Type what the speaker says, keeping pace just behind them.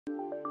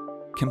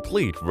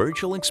complete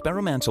virtual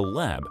experimental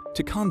lab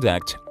to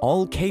conduct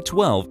all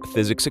K-12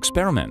 physics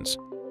experiments.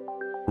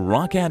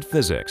 ROQED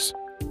Physics.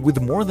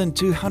 With more than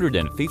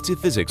 250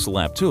 physics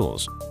lab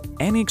tools,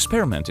 any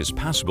experiment is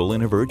possible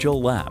in a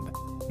virtual lab.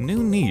 No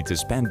need to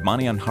spend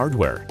money on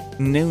hardware,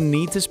 no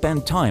need to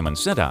spend time on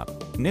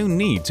setup, no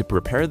need to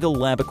prepare the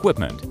lab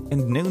equipment,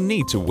 and no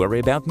need to worry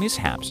about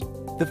mishaps.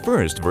 The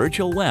first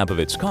virtual lab of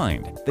its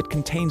kind that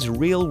contains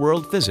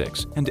real-world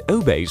physics and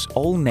obeys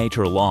all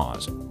nature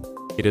laws.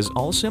 It is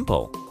all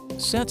simple.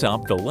 Set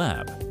up the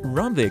lab,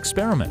 run the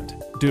experiment,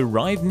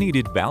 derive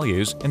needed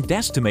values and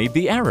estimate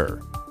the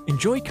error.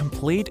 Enjoy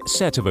complete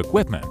set of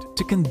equipment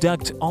to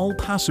conduct all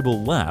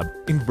possible lab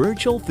in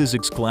virtual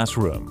physics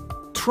classroom.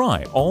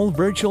 Try all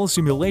virtual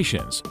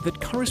simulations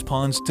that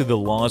corresponds to the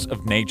laws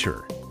of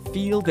nature.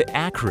 Feel the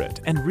accurate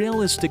and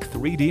realistic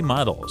 3D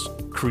models.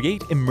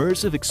 Create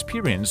immersive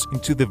experience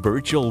into the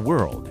virtual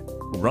world.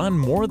 Run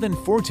more than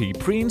 40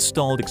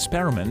 pre-installed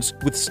experiments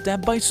with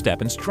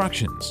step-by-step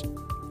instructions.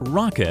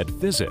 ROQED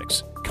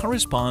Physics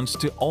corresponds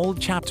to all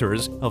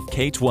chapters of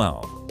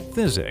K-12.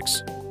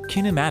 Physics,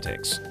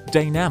 kinematics,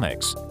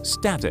 dynamics,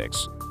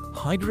 statics,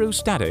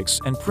 hydrostatics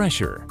and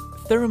pressure,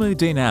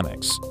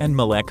 thermodynamics and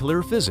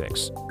molecular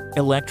physics,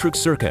 electric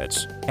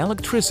circuits,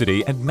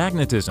 electricity and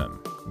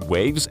magnetism,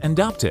 waves and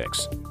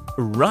optics.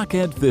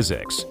 ROQED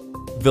Physics,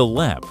 the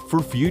lab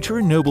for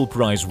future Nobel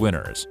Prize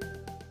winners.